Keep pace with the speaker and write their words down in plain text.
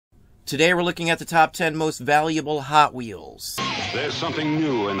Today we're looking at the top 10 most valuable Hot Wheels. There's something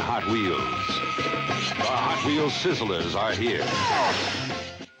new in Hot Wheels. The Hot Wheels Sizzlers are here.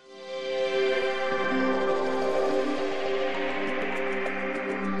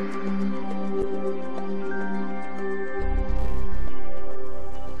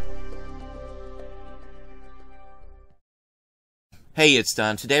 Hey, it's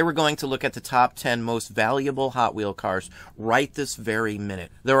Don. Today we're going to look at the top 10 most valuable Hot Wheel cars right this very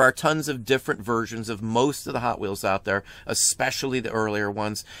minute. There are tons of different versions of most of the Hot Wheels out there, especially the earlier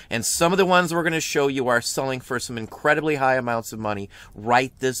ones. And some of the ones we're going to show you are selling for some incredibly high amounts of money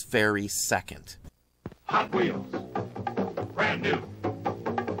right this very second. Hot Wheels. Brand new.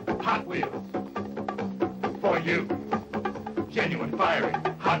 Hot Wheels. For you. Genuine fiery.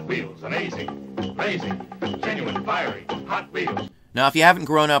 Hot Wheels. Amazing. Amazing. Genuine fiery. Hot Wheels. Now, if you haven't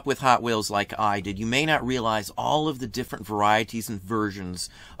grown up with Hot Wheels like I did, you may not realize all of the different varieties and versions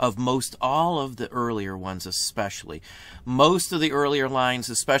of most all of the earlier ones especially. Most of the earlier lines,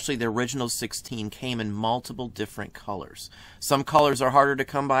 especially the original 16, came in multiple different colors. Some colors are harder to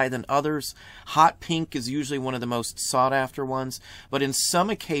come by than others. Hot pink is usually one of the most sought after ones, but in some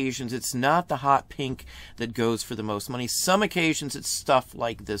occasions it's not the hot pink that goes for the most money. Some occasions it's stuff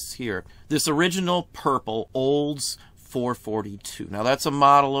like this here. This original purple Olds 442. Now that's a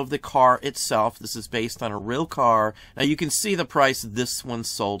model of the car itself. This is based on a real car. Now you can see the price this one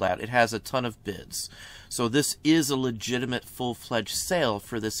sold at. It has a ton of bids. So this is a legitimate full-fledged sale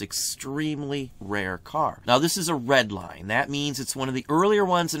for this extremely rare car. Now this is a red line. That means it's one of the earlier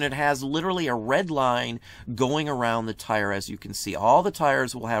ones and it has literally a red line going around the tire. As you can see, all the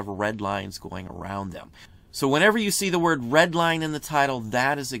tires will have red lines going around them. So whenever you see the word red line in the title,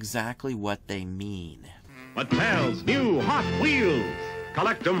 that is exactly what they mean. Mattel's new Hot Wheels.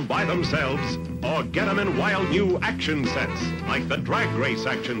 Collect them by themselves or get them in wild new action sets, like the drag race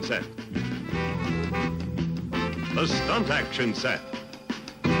action set, the stunt action set,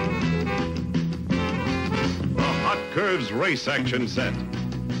 the Hot Curves race action set.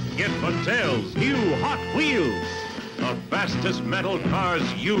 Get Mattel's new Hot Wheels, the fastest metal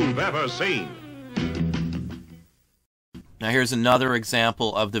cars you've ever seen. Now here's another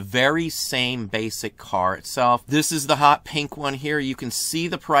example of the very same basic car itself. This is the hot pink one here. You can see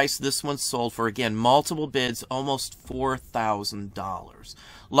the price this one sold for. Again, multiple bids, almost $4,000.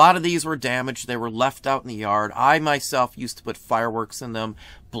 A lot of these were damaged. They were left out in the yard. I myself used to put fireworks in them,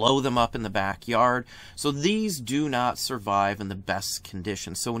 blow them up in the backyard. So these do not survive in the best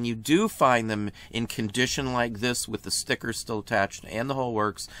condition. So when you do find them in condition like this with the stickers still attached and the whole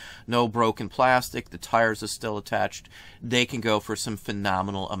works, no broken plastic, the tires are still attached, they can go for some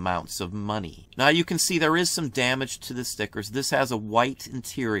phenomenal amounts of money. Now you can see there is some damage to the stickers. This has a white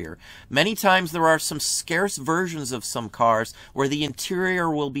interior. Many times there are some scarce versions of some cars where the interior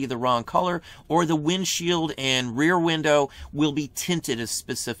will be the wrong color or the windshield and rear window will be tinted a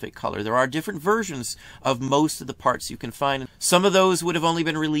specific color. There are different versions of most of the parts you can find. Some of those would have only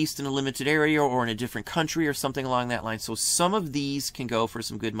been released in a limited area or in a different country or something along that line. So some of these can go for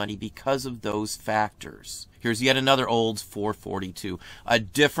some good money because of those factors. Here's yet another Olds 442. A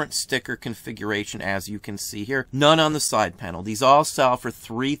different sticker configuration as you can see here. None on the side panel. These all sell for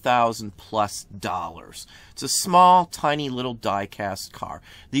 $3,000 plus. It's a small, tiny little die-cast car.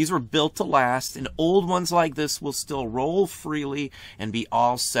 These were built to last, and old ones like this will still roll freely and be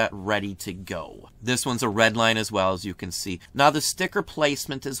all set ready to go. This one's a red line as well, as you can see. Now the sticker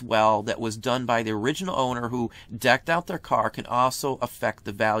placement as well that was done by the original owner who decked out their car can also affect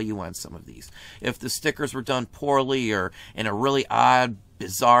the value on some of these. If the stickers were done poorly or in a really odd,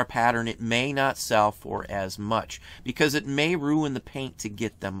 bizarre pattern, it may not sell for as much because it may ruin the paint to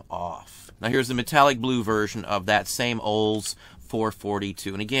get them off. Now here's the metallic blue version of that same Olds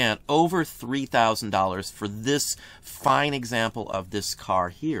 442, and again over $3,000 for this fine example of this car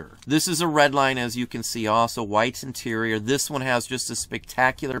here. This is a red line, as you can see, also white interior. This one has just a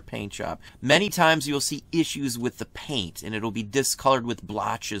spectacular paint job. Many times you'll see issues with the paint and it'll be discolored with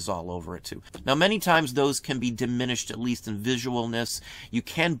blotches all over it too. Now many times those can be diminished, at least in visualness. You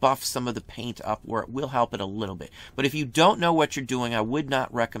can buff some of the paint up where it will help it a little bit, but if you don't know what you're doing, I would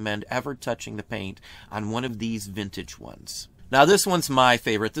not recommend ever touching the paint on one of these vintage ones. Now this one's my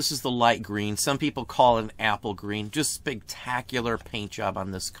favorite. This is the light green. Some people call it an apple green. Just spectacular paint job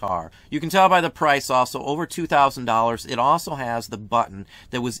on this car. You can tell by the price also, over $2,000. It also has the button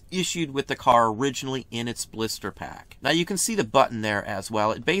that was issued with the car originally in its blister pack. Now you can see the button there as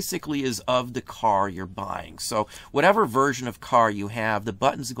well. It basically is of the car you're buying. So whatever version of car you have, the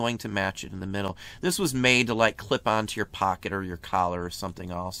button's going to match it in the middle. This was made to like clip onto your pocket or your collar or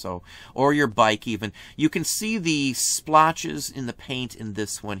something also, or your bike even. You can see the splotches colors in the paint in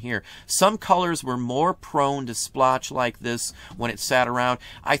this one here. Some colors were more prone to splotch like this when it sat around.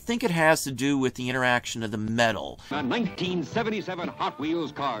 I think it has to do with the interaction of the metal. A 1977 Hot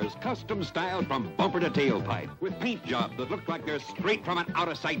Wheels cars, custom styled from bumper to tailpipe, with paint jobs that look like they're straight from an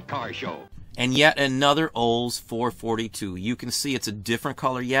out-of-sight car show. And yet another Olds 442. You can see it's a different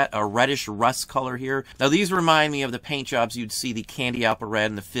color yet, a reddish rust color here. Now these remind me of the paint jobs you'd see the candy apple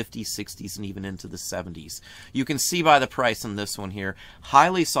red in the 50s, 60s, and even into the 70s. You can see by the price on this one here,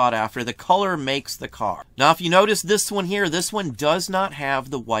 highly sought after. The color makes the car. Now if you notice this one here, this one does not have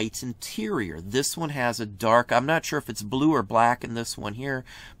the white interior. This one has a dark, I'm not sure if it's blue or black in this one here,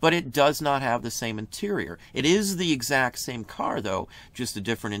 but it does not have the same interior. It is the exact same car though, just a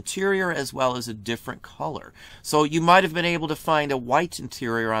different interior as well as a different color. So you might have been able to find a white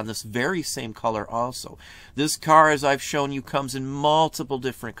interior on this very same color also. This car, as I've shown you, comes in multiple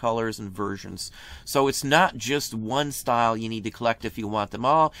different colors and versions. So it's not just one style you need to collect if you want them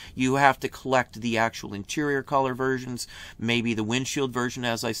all. You have to collect the actual interior color versions, maybe the windshield version,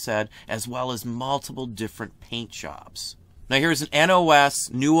 as I said, as well as multiple different paint jobs. Now here's an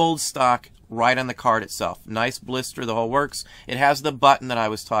NOS, new old stock, right on the card itself. Nice blister, the whole works. It has the button that I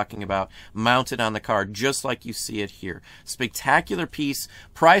was talking about mounted on the card, just like you see it here. Spectacular piece.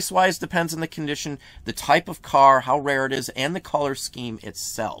 Price-wise depends on the condition, the type of car, how rare it is, and the color scheme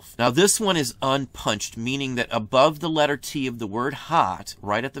itself. Now this one is unpunched, meaning that above the letter T of the word hot,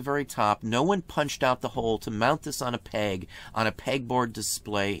 right at the very top, no one punched out the hole to mount this on a pegboard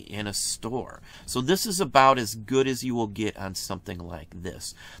display in a store. So this is about as good as you will get on something like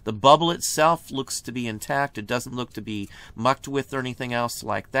this. The bubble itself looks to be intact. It doesn't look to be mucked with or anything else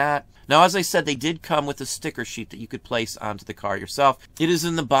like that. Now, as I said, they did come with a sticker sheet that you could place onto the car yourself. It is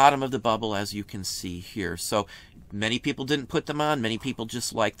in the bottom of the bubble, as you can see here. So many people didn't put them on. Many people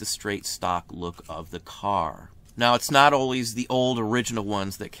just like the straight stock look of the car. Now, it's not always the old original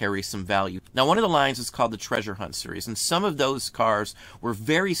ones that carry some value. Now, one of the lines is called the Treasure Hunt series, and some of those cars were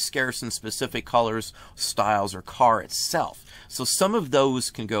very scarce in specific colors, styles, or car itself. So some of those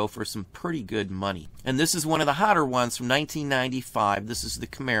can go for some pretty good money. And this is one of the hotter ones from 1995. This is the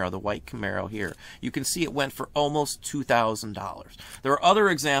Camaro, the white Camaro here. You can see it went for almost $2,000. There are other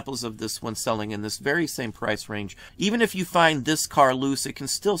examples of this one selling in this very same price range. Even if you find this car loose, it can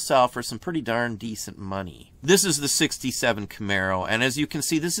still sell for some pretty darn decent money. This is the 67 Camaro, and as you can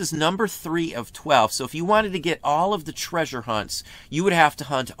see, this is number 3 of 12. So if you wanted to get all of the treasure hunts, you would have to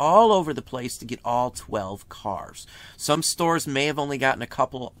hunt all over the place to get all 12 cars. Some stores may have only gotten a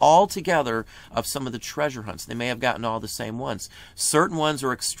couple altogether of some of the treasure hunts. They may have gotten all the same ones. Certain ones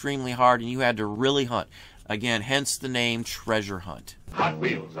are extremely hard, and you had to really hunt. Again, hence the name Treasure Hunt. Hot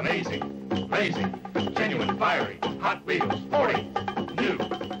Wheels, amazing, blazing, genuine, fiery. Hot Wheels, sporty, new,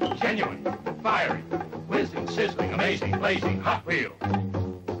 genuine, fiery, whizzing, sizzling, amazing, blazing. Hot Wheels.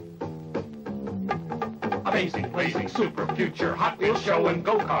 Amazing, blazing, super, future, Hot Wheels show and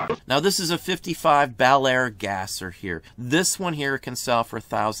go-kart. Now this is a 55 Bel Air Gasser here. This one here can sell for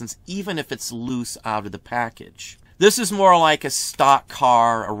thousands, even if it's loose out of the package. This is more like a stock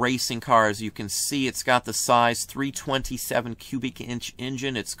car, a racing car. As you can see, it's got the size 327 cubic inch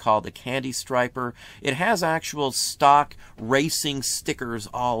engine. It's called the Candy Striper. It has actual stock racing stickers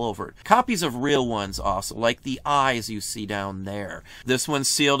all over it. Copies of real ones also, like the eyes you see down there. This one's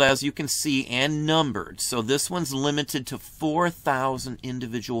sealed, as you can see, and numbered. So this one's limited to 4,000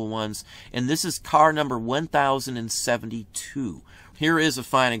 individual ones, and this is car number 1072. Here is a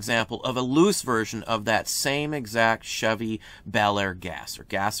fine example of a loose version of that same exact Chevy Bel Air Gasser.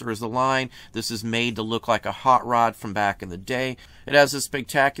 Gasser is the line. This is made to look like a hot rod from back in the day. It has a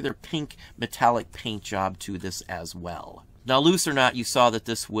spectacular pink metallic paint job to this as well. Now, loose or not, you saw that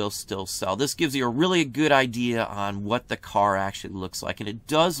this will still sell. This gives you a really good idea on what the car actually looks like. And it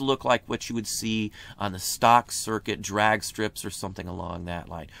does look like what you would see on the stock circuit drag strips or something along that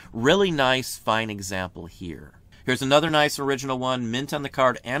line. Really nice, fine example here. Here's another nice original one, mint on the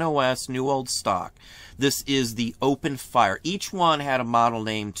card, NOS, new old stock. This is the Open Fire. Each one had a model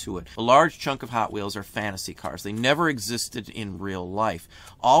name to it. A large chunk of Hot Wheels are fantasy cars. They never existed in real life.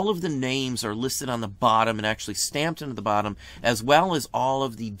 All of the names are listed on the bottom and actually stamped into the bottom, as well as all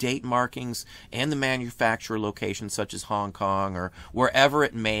of the date markings and the manufacturer locations, such as Hong Kong or wherever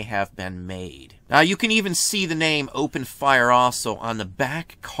it may have been made. Now, you can even see the name Open Fire also on the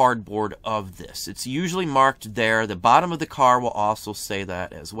back cardboard of this. It's usually marked there. The bottom of the car will also say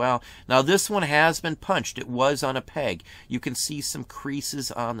that as well. Now, this one has been punched. It was on a peg. You can see some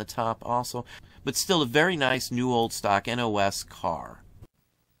creases on the top also, but still a very nice new old stock NOS car.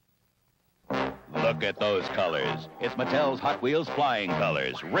 Look at those colors. It's Mattel's Hot Wheels flying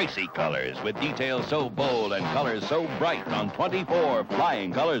colors, racy colors, with details so bold and colors so bright on 24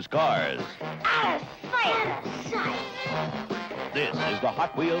 flying colors cars. Out of sight! Out of sight! This is the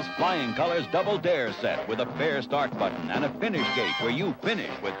Hot Wheels Flying Colors Double Dare set with a fair start button and a finish gate where you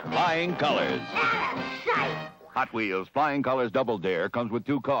finish with flying colors. Out of sight! Hot Wheels Flying Colors Double Dare comes with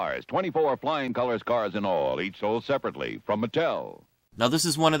 2 cars, 24 Flying Colors cars in all, each sold separately from Mattel. Now this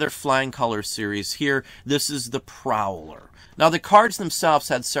is one of their Flying Colors series here. This is the Prowler. Now the cards themselves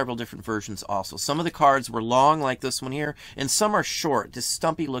had several different versions also. Some of the cards were long like this one here, and some are short, just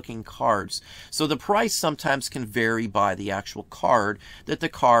stumpy looking cards. So the price sometimes can vary by the actual card that the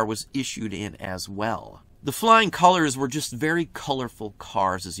car was issued in as well. The Flying Colors were just very colorful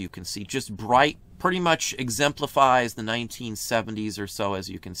cars, as you can see, just bright, pretty much exemplifies the 1970s or so, as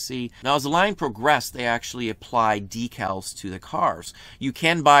you can see. Now, as the line progressed, they actually applied decals to the cars. You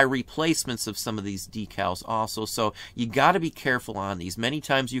can buy replacements of some of these decals also, so you got to be careful on these. Many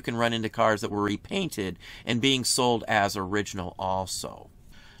times you can run into cars that were repainted and being sold as original also.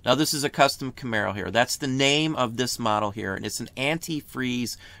 Now this is a custom Camaro here. That's the name of this model here, and it's an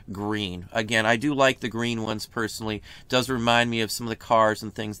antifreeze green. Again, I do like the green ones personally. It does remind me of some of the cars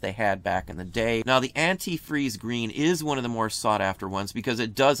and things they had back in the day. Now the antifreeze green is one of the more sought after ones because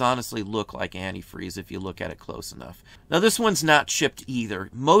it does honestly look like antifreeze if you look at it close enough. Now this one's not chipped either.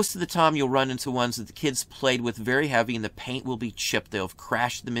 Most of the time you'll run into ones that the kids played with very heavy and the paint will be chipped. They'll have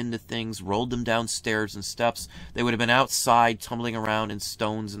crashed them into things, rolled them down stairs and steps. They would have been outside tumbling around in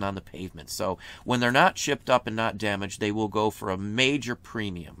stones and on the pavement. So when they're not chipped up and not damaged, they will go for a major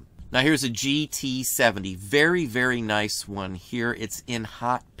premium. Now here's a GT70. Very, very nice one here. It's in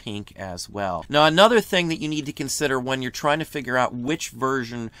hot pink as well. Now another thing that you need to consider when you're trying to figure out which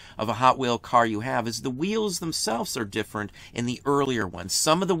version of a Hot Wheel car you have is the wheels themselves are different in the earlier ones.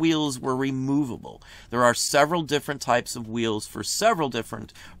 Some of the wheels were removable. There are several different types of wheels for several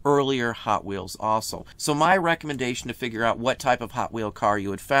different earlier Hot Wheels also. So my recommendation to figure out what type of Hot Wheel car you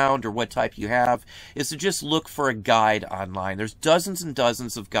had found or what type you have is to just look for a guide online. There's dozens and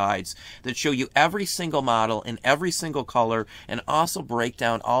dozens of guides that show you every single model in every single color and also break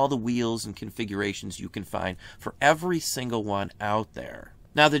down all the wheels and configurations you can find for every single one out there.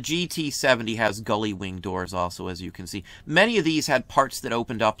 Now the GT70 has gully wing doors also, as you can see. Many of these had parts that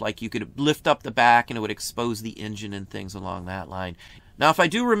opened up, like you could lift up the back and it would expose the engine and things along that line. Now, if I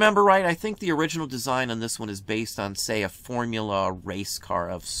do remember right, I think the original design on this one is based on, say, a Formula race car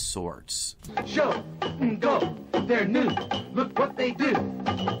of sorts. Show, go, they're new. Look what they do.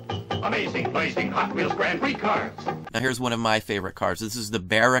 Amazing, blazing Hot Wheels Grand Prix cars. Now here's one of my favorite cars. This is the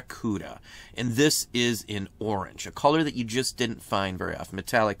Barracuda, and this is in orange, a color that you just didn't find very often.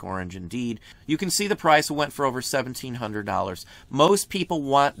 Metallic orange indeed. You can see the price went for over $1,700. Most people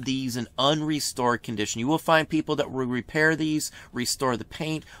want these in unrestored condition. You will find people that will repair these, restore the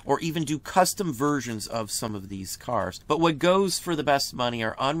paint, or even do custom versions of some of these cars. But what goes for the best money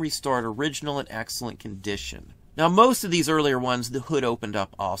are unrestored, original, and excellent condition. Now, most of these earlier ones, the hood opened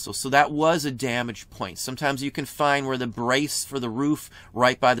up also, so that was a damage point. Sometimes you can find where the brace for the roof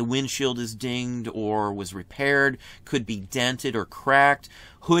right by the windshield is dinged or was repaired, could be dented or cracked.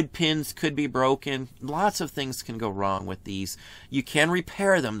 Hood pins could be broken. Lots of things can go wrong with these. You can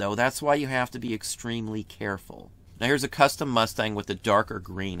repair them, though. That's why you have to be extremely careful. Now here's a custom Mustang with the darker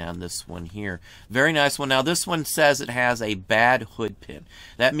green on this one here. Very nice one. Now this one says it has a bad hood pin.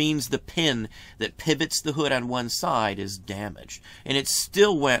 That means the pin that pivots the hood on one side is damaged. And it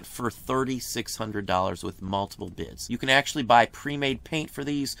still went for $3,600 with multiple bids. You can actually buy pre-made paint for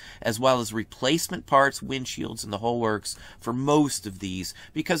these, as well as replacement parts, windshields, and the whole works for most of these.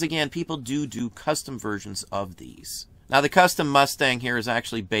 Because again, people do custom versions of these. Now the custom Mustang here is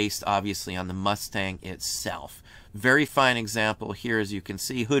actually based obviously on the Mustang itself. Very fine example here, as you can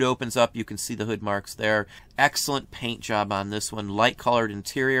see. Hood opens up, you can see the hood marks there. Excellent paint job on this one, light colored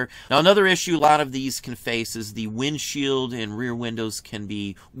interior. Now another issue a lot of these can face is the windshield and rear windows can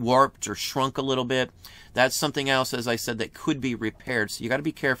be warped or shrunk a little bit. That's something else, as I said, that could be repaired. So you got to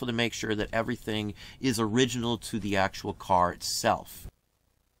be careful to make sure that everything is original to the actual car itself.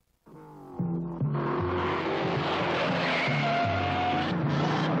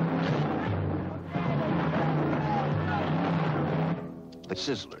 The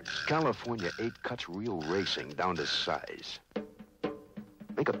Sizzlers, California 8 cuts real racing down to size.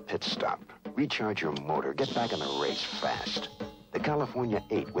 Make a pit stop, recharge your motor, get back in the race fast. The California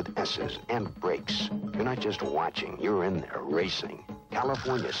 8 with S's and brakes. You're not just watching, you're in there racing.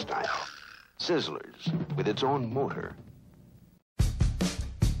 California style. Sizzlers with its own motor.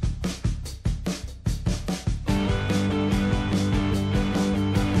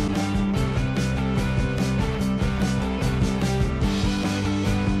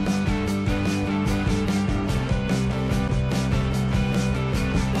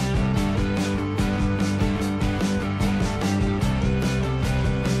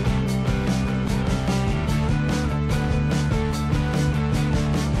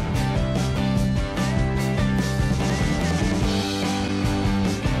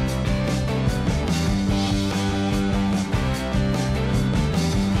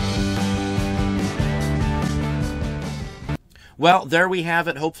 Well, there we have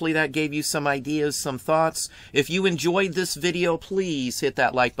it. Hopefully that gave you some ideas, some thoughts. If you enjoyed this video, please hit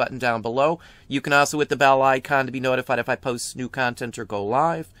that like button down below. You can also hit the bell icon to be notified if I post new content or go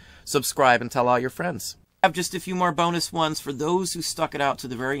live. Subscribe and tell all your friends. I have just a few more bonus ones for those who stuck it out to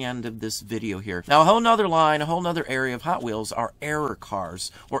the very end of this video here. Now, a whole nother line, a whole nother area of Hot Wheels are error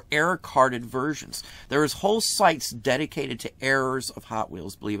cars, or error-carded versions. There is whole sites dedicated to errors of Hot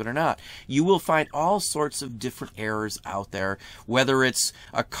Wheels, believe it or not. You will find all sorts of different errors out there, whether it's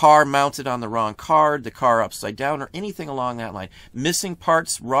a car mounted on the wrong card, the car upside down, or anything along that line. Missing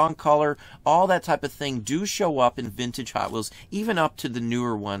parts, wrong color, all that type of thing do show up in vintage Hot Wheels, even up to the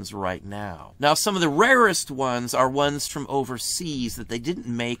newer ones right now. Now, some of the rarest ones are ones from overseas that they didn't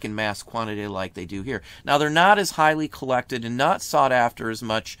make in mass quantity like they do here. Now, they're not as highly collected and not sought after as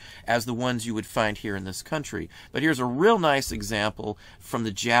much as the ones you would find here in this country. But here's a real nice example from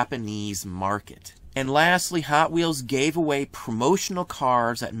the Japanese market. And lastly, Hot Wheels gave away promotional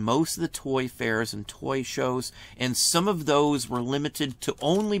cars at most of the toy fairs and toy shows, and some of those were limited to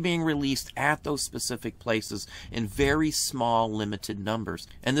only being released at those specific places in very small, limited numbers.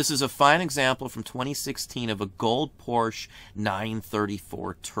 And this is a fine example from 2016 of a gold Porsche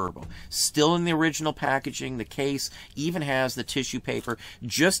 934 Turbo. Still in the original packaging, the case even has the tissue paper,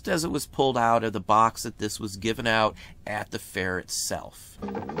 just as it was pulled out of the box that this was given out at the fair itself.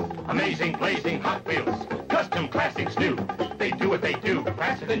 Amazing, blazing Hot Wheels, custom classics new. They do what they do,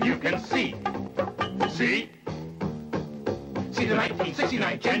 faster than you can see. See? See the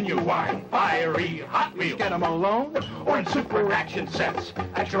 1969 genuine, fiery Hot Wheels. Get them alone or in super action sets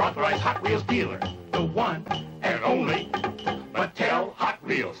at your authorized Hot Wheels dealer. The one and only Mattel Hot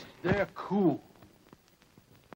Wheels. They're cool.